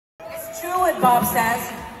true what Bob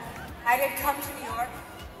says. I did come to New York.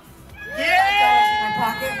 Yeah! In my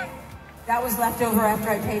pocket. That was left over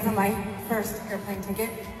after I paid for my first airplane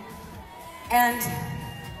ticket. And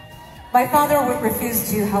my father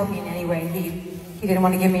refused to help me in any way. He didn't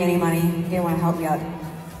want to give me any money. He didn't want to help me out.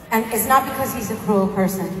 And it's not because he's a cruel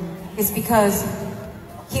person. It's because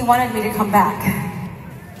he wanted me to come back.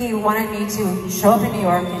 He wanted me to show up in New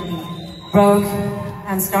York and be broke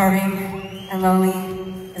and starving and lonely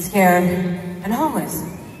and scared and homeless.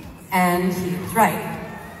 And he was right.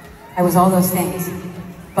 I was all those things.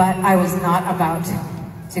 But I was not about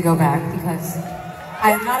to go back because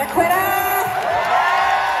I am not a quitter!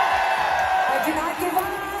 I do not give up!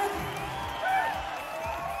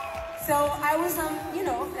 So I was, you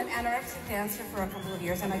know, an anorexic dancer for a couple of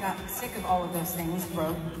years, and I got sick of all of those things,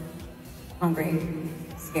 broke, hungry,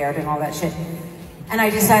 scared, and all that shit. And I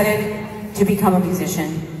decided to become a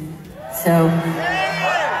musician. So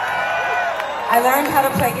I learned how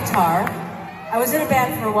to play guitar. I was in a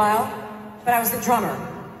band for a while, but I was the drummer.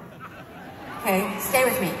 Okay, stay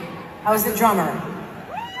with me. I was the drummer.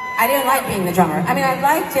 I didn't like being the drummer. I mean, I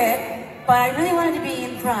liked it, but I really wanted to be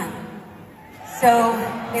in front. So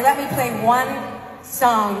they let me play one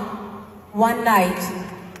song, one night,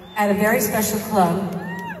 at a very special club.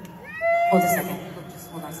 Hold a second.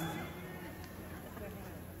 Just hold on a second.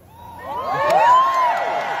 I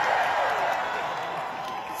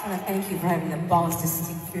just want to thank you for having the balls to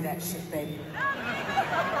stick through that shit, baby.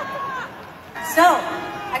 So,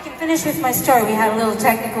 I can finish with my story. We had a little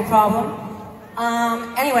technical problem.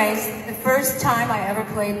 Anyways, the first time I ever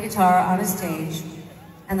played guitar on a stage,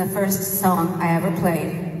 and the first song I ever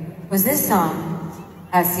played was this song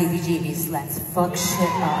at CBGB's Let's Fuck Shit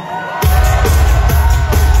Up.